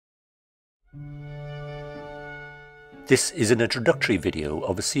This is an introductory video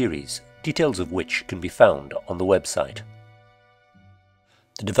of a series, details of which can be found on the website.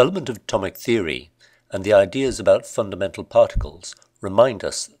 The development of atomic theory and the ideas about fundamental particles remind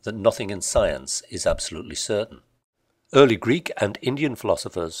us that nothing in science is absolutely certain. Early Greek and Indian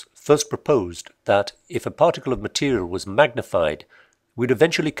philosophers first proposed that if a particle of material was magnified, we'd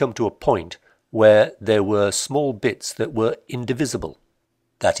eventually come to a point where there were small bits that were indivisible,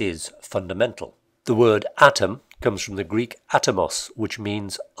 that is, fundamental. The word atom comes from the Greek atomos, which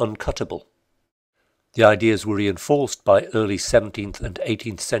means uncuttable. The ideas were reinforced by early 17th and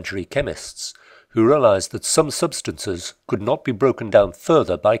 18th century chemists who realized that some substances could not be broken down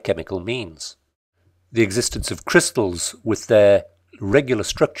further by chemical means. The existence of crystals with their regular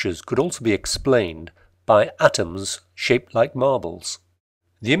structures could also be explained by atoms shaped like marbles.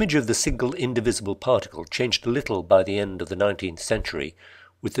 The image of the single indivisible particle changed a little by the end of the 19th century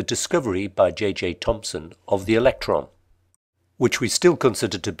with the discovery by J.J. Thomson of the electron, which we still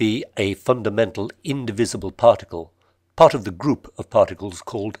consider to be a fundamental indivisible particle, part of the group of particles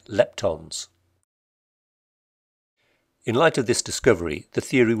called leptons. In light of this discovery, the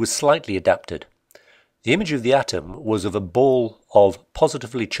theory was slightly adapted. The image of the atom was of a ball of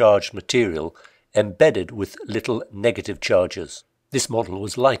positively charged material embedded with little negative charges. This model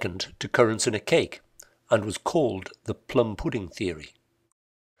was likened to currants in a cake and was called the plum pudding theory.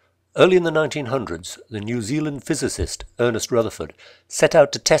 Early in the 1900s, the New Zealand physicist Ernest Rutherford set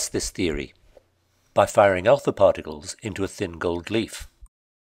out to test this theory by firing alpha particles into a thin gold leaf.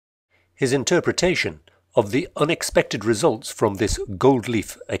 His interpretation of the unexpected results from this gold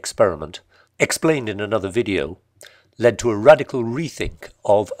leaf experiment, explained in another video, led to a radical rethink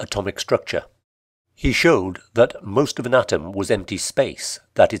of atomic structure. He showed that most of an atom was empty space,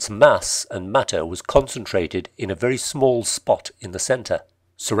 that its mass and matter was concentrated in a very small spot in the center.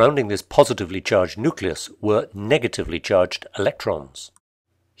 Surrounding this positively charged nucleus were negatively charged electrons.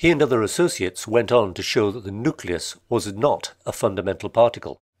 He and other associates went on to show that the nucleus was not a fundamental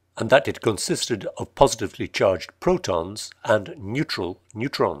particle, and that it consisted of positively charged protons and neutral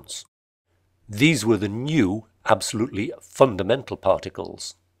neutrons. These were the new, absolutely fundamental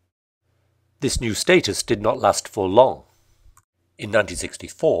particles. This new status did not last for long. In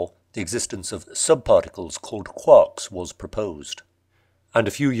 1964, the existence of subparticles called quarks was proposed, and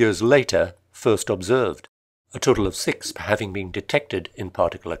a few years later first observed, a total of 6 having been detected in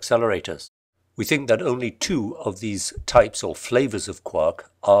particle accelerators. We think that only 2 of these types or flavors of quark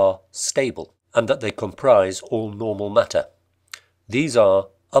are stable, and that they comprise all normal matter. These are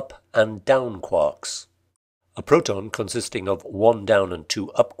up and down quarks. A proton consisting of 1 down and 2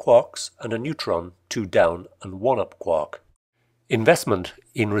 up quarks, and a neutron 2 down and 1 up quark. Investment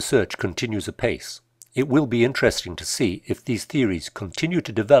in research continues apace. It will be interesting to see if these theories continue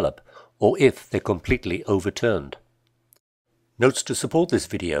to develop or if they're completely overturned. Notes to support this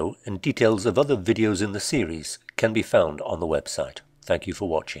video and details of other videos in the series can be found on the website. Thank you for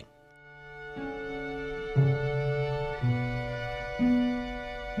watching.